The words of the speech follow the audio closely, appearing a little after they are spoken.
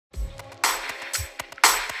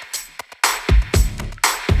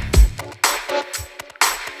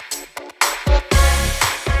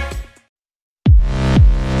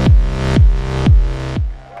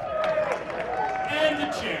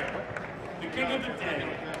king of the day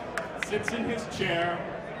sits in his chair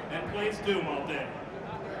and plays Doom all day.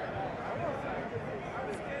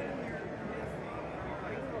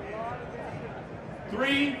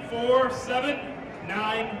 Three, 4, 7,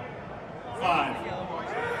 9, 5.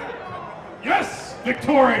 Yes,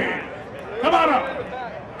 Victoria! Come on up!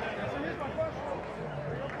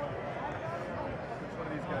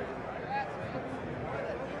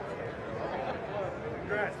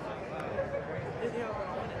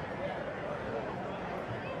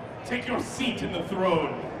 Take your seat in the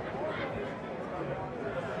throne.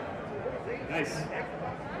 Nice.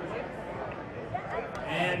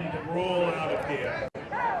 And roll out of here.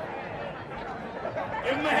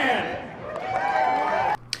 Give him a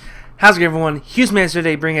hand. How's it going, everyone? Hughes Master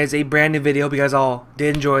today bringing us a brand new video. Hope you guys all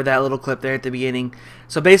did enjoy that little clip there at the beginning.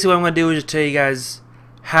 So basically what I'm going to do is just tell you guys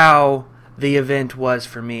how the event was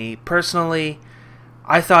for me. Personally,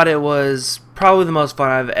 I thought it was probably the most fun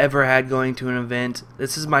I've ever had going to an event.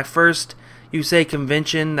 This is my first, you say,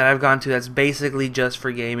 convention that I've gone to that's basically just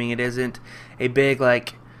for gaming. It isn't a big,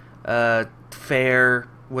 like, fair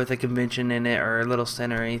with a convention in it or a little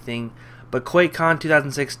center or anything. But Quakecon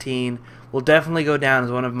 2016 will definitely go down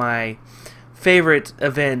as one of my favorite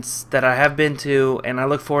events that I have been to, and I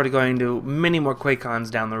look forward to going to many more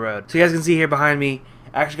Quakecons down the road. So you guys can see here behind me,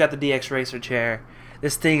 I actually got the DX Racer chair.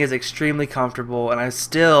 This thing is extremely comfortable, and I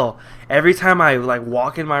still, every time I like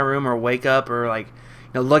walk in my room or wake up or like, you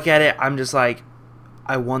know, look at it, I'm just like,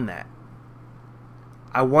 I won that.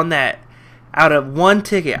 I won that out of one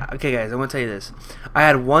ticket. Okay guys, I want to tell you this. I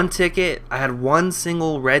had one ticket, I had one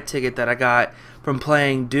single red ticket that I got from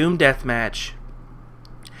playing Doom Deathmatch,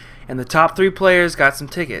 and the top 3 players got some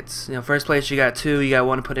tickets. You know, first place you got 2, you got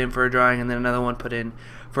one put in for a drawing, and then another one put in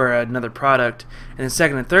for another product, and then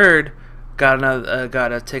second and third got another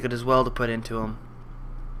got a ticket as well to put into them.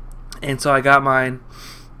 And so I got mine.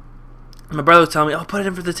 My brother was telling me, "Oh, put it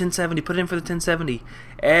in for the 1070. Put it in for the 1070."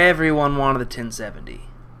 Everyone wanted the 1070.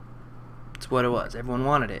 That's what it was. Everyone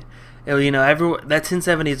wanted it. You know, that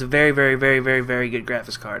 1070 is a very, very, very, very, very good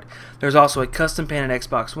graphics card. There's also a custom painted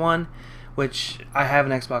Xbox One, which I have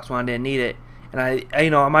an Xbox One. Didn't need it, and I you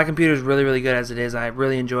know, my computer is really, really good as it is. I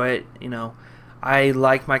really enjoy it. You know, I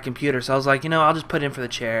like my computer, so I was like, you know, I'll just put it in for the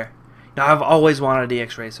chair. Now, I've always wanted a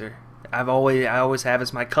DX Racer. I always have.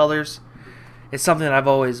 It's my colors. It's something that I've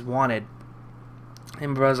always wanted.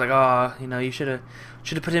 And my brother's like, oh, you know, you should have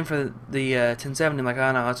put in for the 1070. I'm like,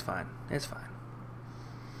 oh no, it's fine. It's fine.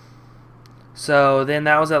 So then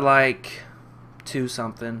that was at like 2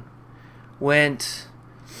 something. Went,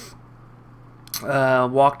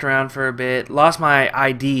 walked around for a bit. Lost my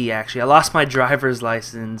ID actually. I lost my driver's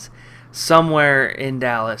license somewhere in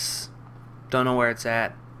Dallas. Don't know where it's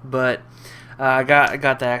at. But I got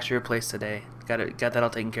that actually replaced today. Got that all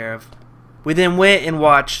taken care of. We then went and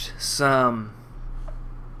watched some.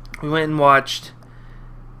 We went and watched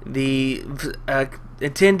the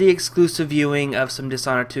attendee exclusive viewing of some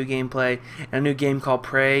Dishonored 2 gameplay and a new game called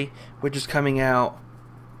Prey, which is coming out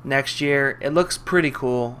next year. It looks pretty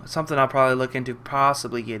cool. It's something I'll probably look into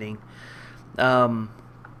possibly getting. Then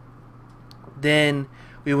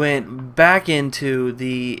we went back into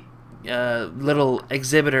the little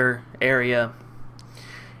exhibitor area,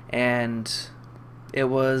 and it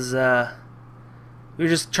was we were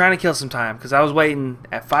just trying to kill some time because I was waiting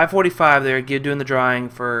at 5:45. They were doing the drawing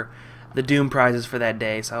for the Doom prizes for that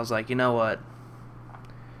day, so I was like, you know what,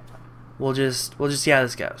 we'll just see how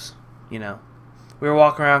this goes. You know, we were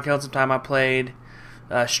walking around, killing some time. I played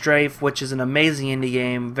Strafe, which is an amazing indie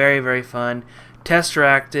game, very, very fun.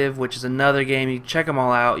 Testeractive, which is another game. You can check them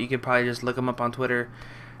all out. You could probably just look them up on Twitter.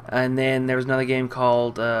 And then there was another game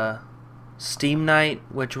called Steam Night,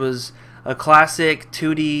 which was a classic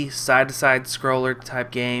 2D side-to-side scroller type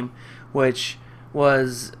game, which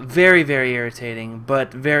was very, very irritating,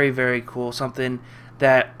 but very, very cool. Something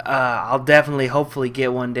that I'll definitely, hopefully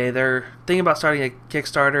get one day. They're thinking about starting a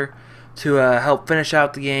Kickstarter to help finish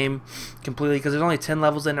out the game completely, because there's only 10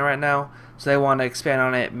 levels in it right now, so they want to expand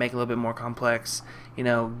on it, make it a little bit more complex, you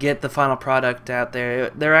know, get the final product out there.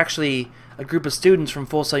 They're actually a group of students from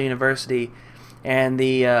Full Sail University, and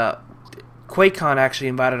the Quakecon actually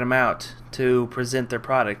invited them out to present their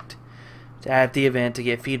product at the event to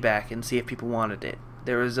get feedback and see if people wanted it.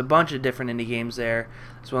 There was a bunch of different indie games there.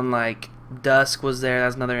 There's one like Dusk was there.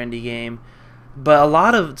 That's another indie game. But a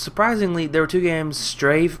lot of, surprisingly, there were 2 games,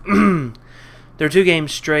 Strafe. There were 2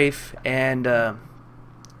 games, Strafe and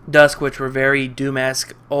Dusk, which were very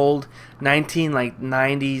Doom-esque, old late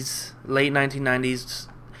 1990s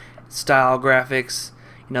style graphics.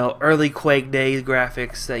 You know, early Quake days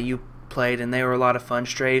graphics that you played, and they were a lot of fun.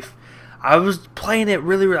 Strafe, I was playing it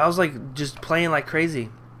really, I was like just playing like crazy.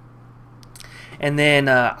 And then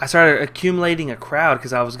I started accumulating a crowd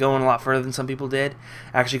because I was going a lot further than some people did.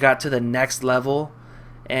 I actually got to the next level,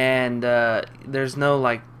 and there's no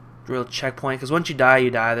like real checkpoint because once you die, you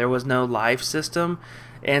die. There was no life system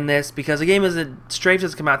in this because the game isn't Strafe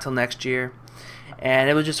doesn't come out till next year, and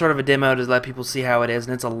it was just sort of a demo to let people see how it is,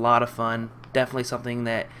 and it's a lot of fun. Definitely something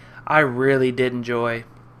that I really did enjoy.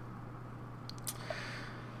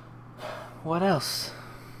 What else?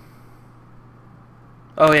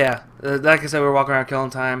 Oh yeah, like I said, we were walking around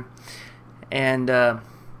killing time, and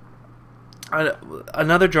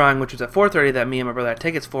another drawing which was at 4:30 that me and my brother had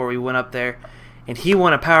tickets for. We went up there, and he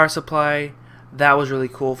won a power supply. That was really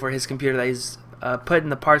cool for his computer that he's putting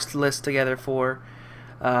the parts list together for.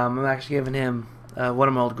 I'm actually giving him one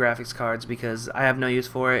of my old graphics cards because I have no use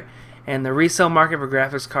for it, and the resale market for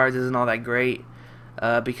graphics cards isn't all that great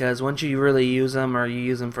because once you really use them or you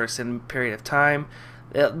use them for a certain period of time,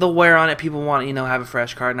 the wear on it, people want have a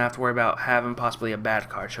fresh card and not have to worry about having possibly a bad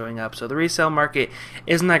card showing up. So the resale market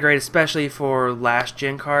isn't that great, especially for last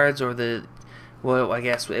gen cards or well, I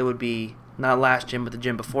guess it would be not last gen but the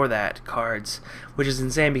gen before that cards, which is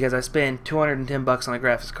insane because I spent $210 on a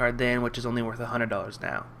graphics card then, which is only worth $100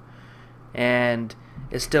 now, and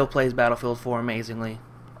it still plays Battlefield 4 amazingly.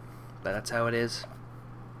 But that's how it is.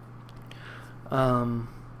 Got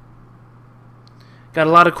a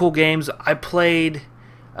lot of cool games. I played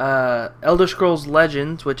Elder Scrolls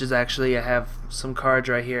Legends, which is actually, I have some cards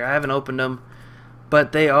right here. I haven't opened them,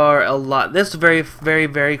 but they are a lot. This is a very, very,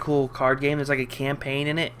 very cool card game. There's like a campaign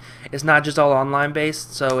in it. It's not just all online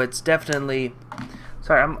based, so it's definitely.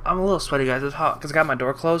 Sorry, I'm a little sweaty, guys. It's hot because I got my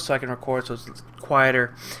door closed so I can record, so it's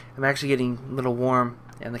quieter. I'm actually getting a little warm,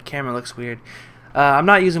 and the camera looks weird. I'm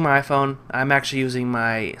not using my iPhone. I'm actually using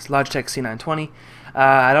my Logitech C920.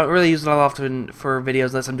 I don't really use it all often for videos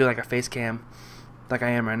unless I'm doing like a face cam, like I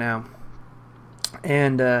am right now.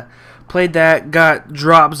 And played that. Got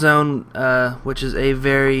Drop Zone, which is a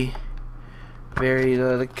very, very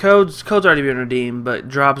the code's already been redeemed, but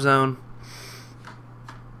Drop Zone.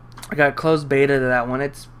 I got closed beta to that one.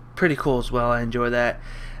 It's pretty cool as well. I enjoy that.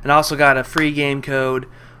 And also got a free game code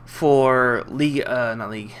for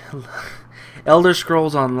Elder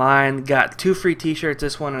Scrolls Online. Got 2 free T-shirts.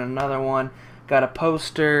 This one and another one. Got a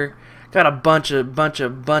poster. Got a bunch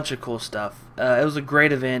of cool stuff. It was a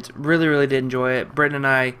great event. Really, really did enjoy it. Britton and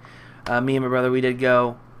I, me and my brother, we did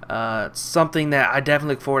go. It's something that I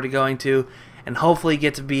definitely look forward to going to, and hopefully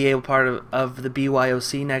get to be a part of the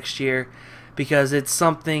BYOC next year, because it's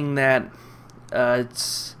something that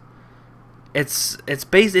it's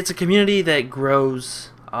a community that grows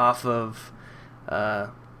off of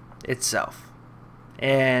itself.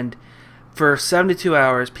 And for 72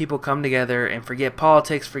 hours, people come together and forget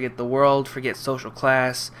politics, forget the world, forget social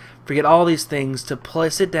class, forget all these things to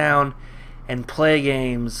sit down and play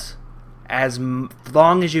games as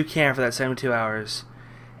long as you can for that 72 hours,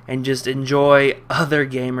 and just enjoy other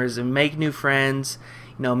gamers and make new friends,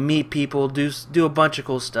 meet people, do a bunch of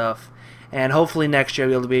cool stuff. And hopefully next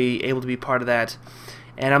year I'll be able to be part of that.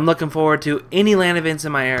 And I'm looking forward to any LAN events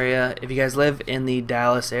in my area. If you guys live in the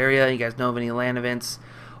Dallas area, you guys know of any LAN events,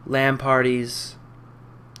 LAN parties,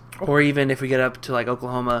 or even if we get up to like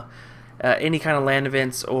Oklahoma, any kind of LAN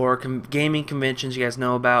events or gaming conventions you guys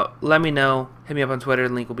know about, let me know. Hit me up on Twitter.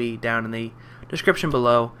 The link will be down in the description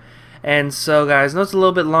below. And so, guys, I know it's a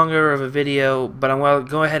little bit longer of a video, but I'm going to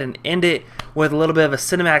go ahead and end it with a little bit of a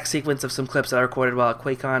cinematic sequence of some clips that I recorded while at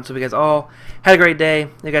Quakecon. So, if you guys all had a great day,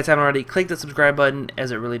 if you guys haven't already, click the subscribe button, as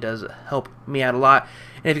it really does help me out a lot.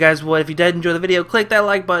 And if you guys would, if you did enjoy the video, click that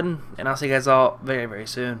like button, and I'll see you guys all very, very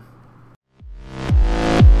soon.